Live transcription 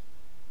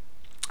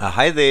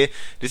Hi there,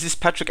 this is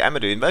Patrick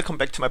Amadou, and welcome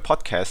back to my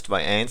podcast where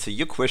I answer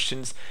your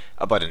questions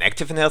about an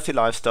active and healthy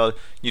lifestyle,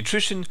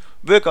 nutrition,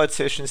 workout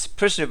sessions,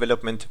 personal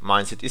development,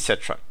 mindset,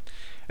 etc.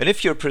 And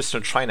if you're a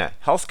personal trainer,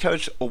 health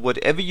coach, or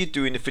whatever you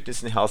do in the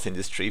fitness and health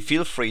industry,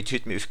 feel free to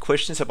hit me with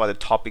questions about the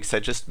topics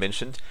I just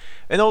mentioned,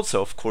 and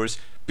also, of course,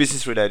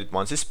 business related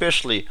ones,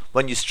 especially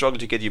when you struggle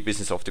to get your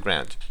business off the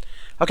ground.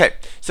 Okay,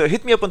 so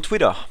hit me up on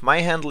Twitter.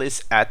 My handle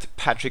is at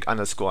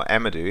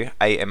Patrick_Amadou,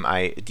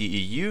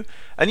 AMIDEU,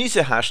 and use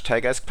the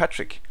hashtag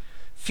AskPatrick.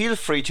 Feel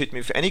free to hit me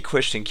with any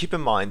question. Keep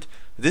in mind,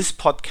 this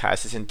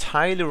podcast is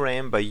entirely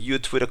ran by your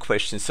Twitter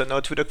questions. So no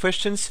Twitter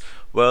questions?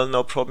 Well,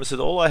 no problems at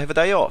all. I have a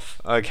day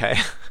off. Okay.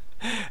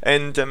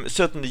 And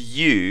certainly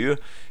you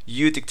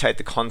dictate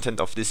the content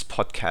of this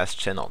podcast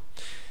channel.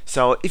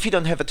 So if you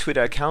don't have a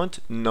Twitter account,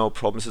 no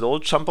problems at all.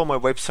 Jump on my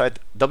website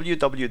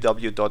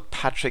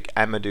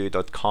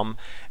www.patrickamadou.com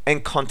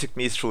and contact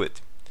me through it.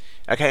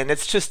 Okay, and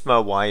that's just my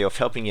way of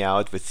helping you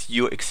out with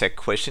your exact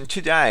question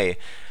today.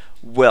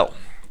 Well,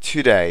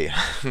 today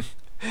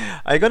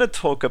I'm gonna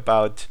talk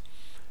about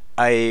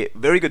a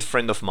very good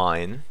friend of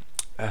mine,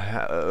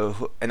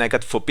 and I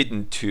got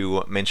forbidden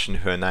to mention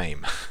her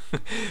name.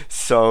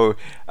 So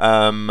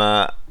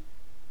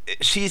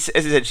she's,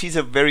 as I said, she's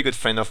a very good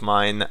friend of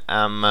mine.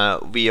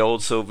 We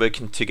also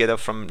working together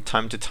from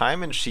time to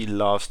time, and she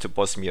loves to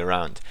boss me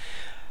around.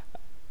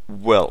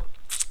 Well,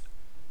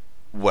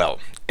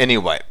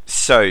 anyway,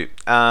 so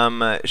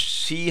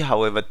she,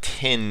 however,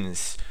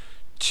 tends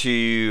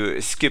to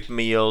skip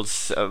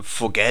meals,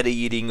 forget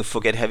eating,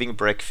 forget having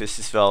breakfast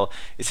as well.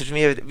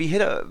 We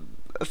had a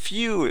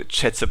few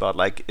chats about,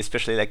 like,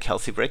 especially like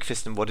healthy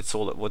breakfast and what this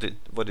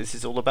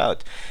is all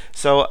about.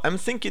 So I'm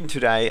thinking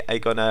today I'm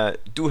gonna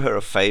do her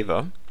a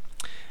favor,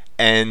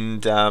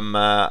 and I'm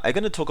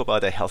gonna talk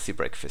about a healthy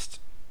breakfast.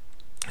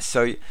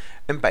 So,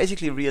 and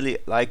basically, really,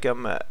 like,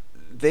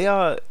 there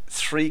are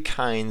three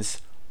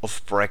kinds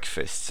of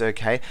breakfasts.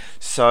 Okay,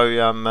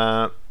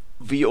 so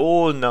we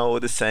all know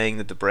the saying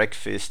that that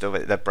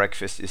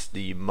breakfast is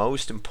the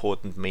most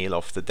important meal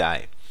of the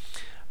day.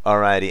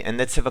 Alrighty, and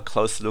let's have a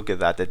close look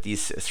at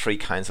these three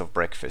kinds of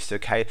breakfast.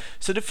 Okay,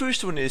 so the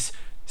first one is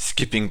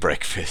skipping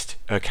breakfast.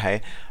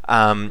 Okay,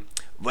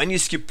 when you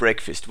skip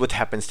breakfast, what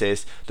happens there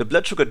is the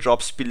blood sugar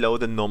drops below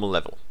the normal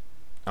level.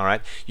 All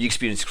right, you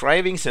experience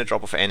cravings and a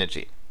drop of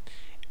energy,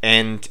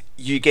 and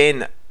you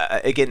again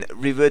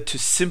revert to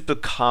simple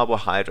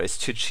carbohydrates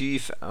to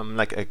achieve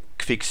like a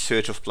quick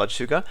surge of blood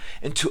sugar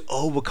and to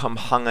overcome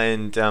hunger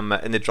and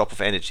a drop of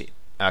energy.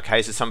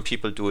 Okay, so some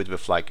people do it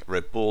with like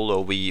Red Bull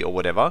or wheat or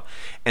whatever,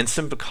 and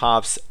simple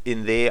carbs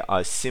in there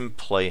are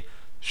simply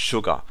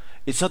sugar.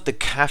 It's not the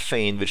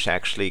caffeine which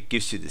actually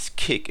gives you this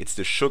kick, it's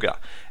the sugar.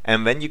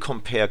 And when you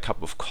compare a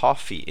cup of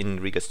coffee in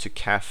regards to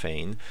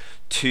caffeine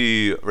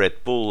to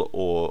Red Bull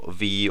or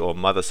V or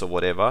Mothers or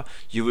whatever,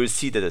 you will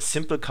see that a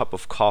simple cup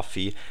of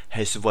coffee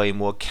has way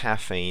more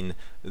caffeine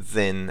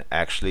than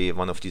actually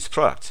one of these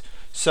products.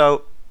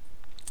 So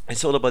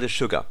it's all about the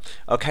sugar.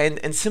 Okay,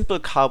 and simple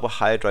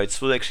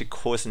carbohydrates will actually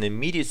cause an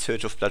immediate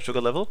surge of blood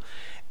sugar level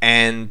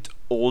and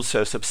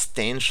also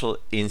substantial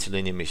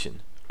insulin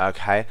emission.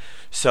 Okay,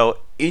 so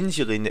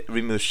insulin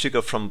removes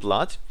sugar from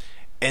blood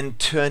and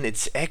turn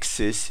its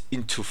excess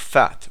into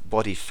fat,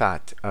 body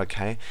fat.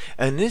 Okay,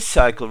 and this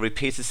cycle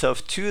repeats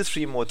itself 2 or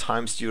 3 more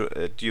times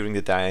during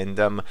the day,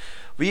 and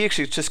we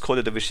actually just call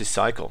it a vicious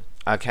cycle.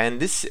 Okay, and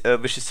this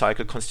vicious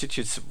cycle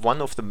constitutes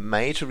one of the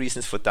major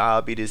reasons for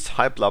diabetes,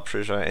 high blood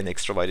pressure, and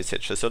extra weight,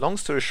 etc. So long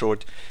story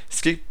short,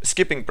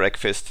 skipping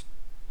breakfast,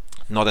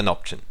 not an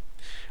option.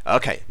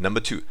 Okay,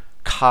 number two,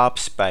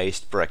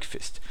 carbs-based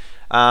breakfast.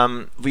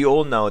 We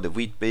all know that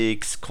wheat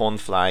bix,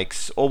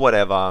 cornflakes, or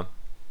whatever.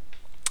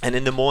 And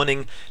in the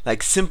morning,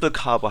 like simple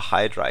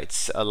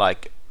carbohydrates,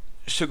 like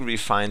sugar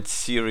refined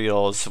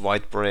cereals,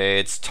 white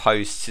breads,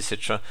 toasts,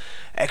 etc.,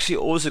 actually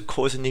also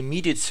cause an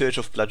immediate surge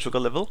of blood sugar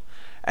level,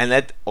 and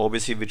that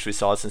obviously which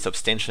results in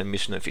substantial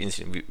emission of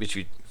insulin, which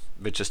we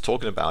were just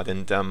talking about.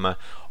 And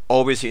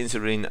obviously,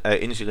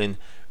 insulin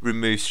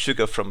removes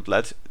sugar from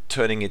blood,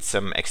 turning its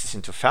excess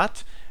into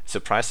fat.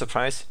 Surprise,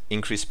 surprise,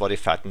 increased body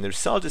fat, and the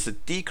result is a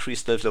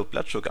decreased level of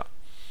blood sugar.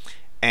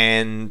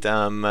 And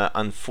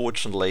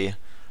unfortunately,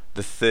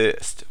 the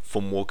thirst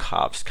for more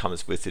carbs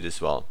comes with it as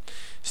well.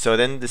 So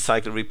then the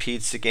cycle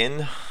repeats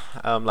again,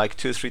 like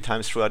 2 or 3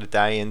 times throughout the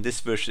day, and this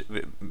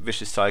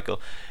vicious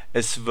cycle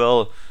as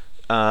well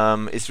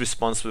is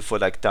responsible for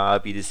like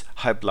diabetes,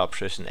 high blood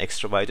pressure, and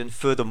extra weight. And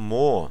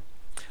furthermore,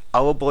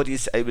 our body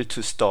is able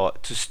to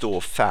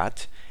store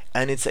fat,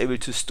 and it's able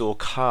to store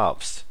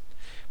carbs,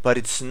 but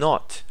it's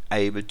not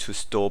able to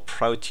store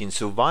protein.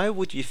 So why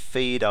would we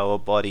feed our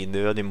body in the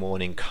early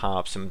morning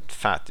carbs and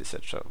fat,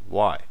 etc.?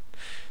 Why?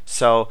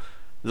 So,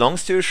 long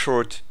story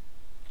short,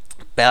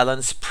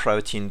 balanced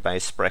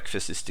protein-based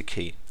breakfast is the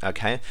key.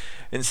 Okay,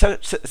 and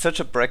such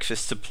a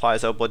breakfast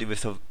supplies our body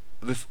with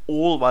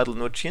all vital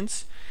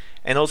nutrients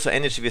and also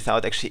energy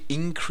without actually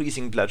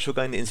increasing blood sugar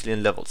and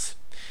insulin levels.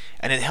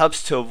 And it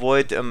helps to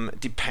avoid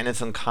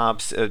dependence on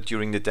carbs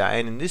during the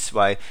day. And in this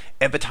way,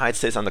 appetite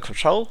stays under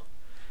control,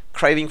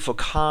 craving for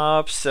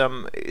carbs,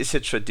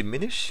 etc.,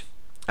 diminish.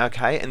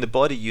 Okay, and the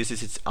body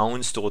uses its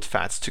own stored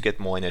fats to get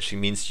more energy,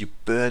 means you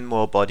burn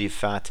more body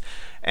fat,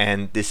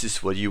 and this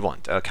is what you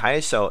want. Okay,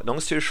 so long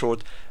story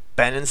short,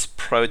 balanced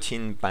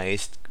protein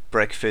based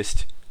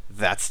breakfast,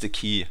 that's the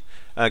key.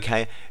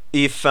 Okay,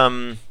 if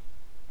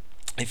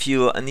if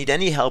you need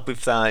any help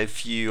with that,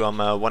 if you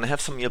want to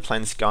have some meal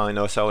plans going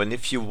or so, and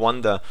if you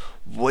wonder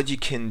what you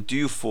can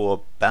do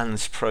for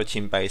balanced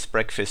protein based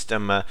breakfast,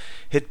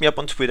 hit me up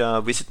on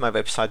Twitter, visit my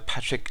website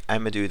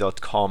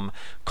patrickamadou.com,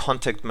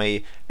 contact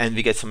me, and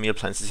we get some meal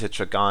plans,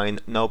 etc. going.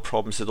 No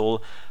problems at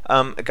all.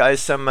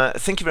 Guys,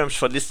 thank you very much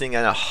for listening,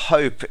 and I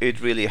hope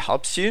it really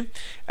helps you.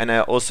 And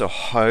I also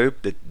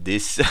hope that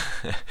this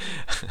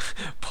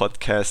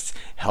podcast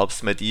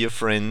helps my dear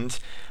friend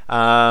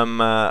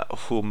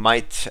who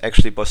might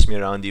actually boss me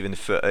around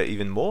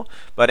even more.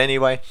 But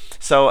anyway,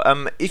 so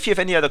if you have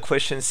any other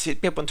questions,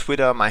 hit me up on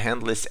Twitter. My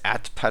handle is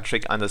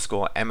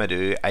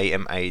 @Patrick_Amadou,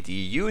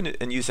 AMADU,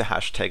 and use the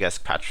hashtag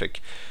AskPatrick.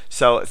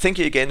 So thank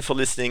you again for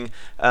listening.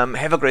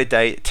 Have a great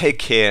day. Take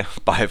care.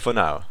 Bye for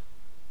now.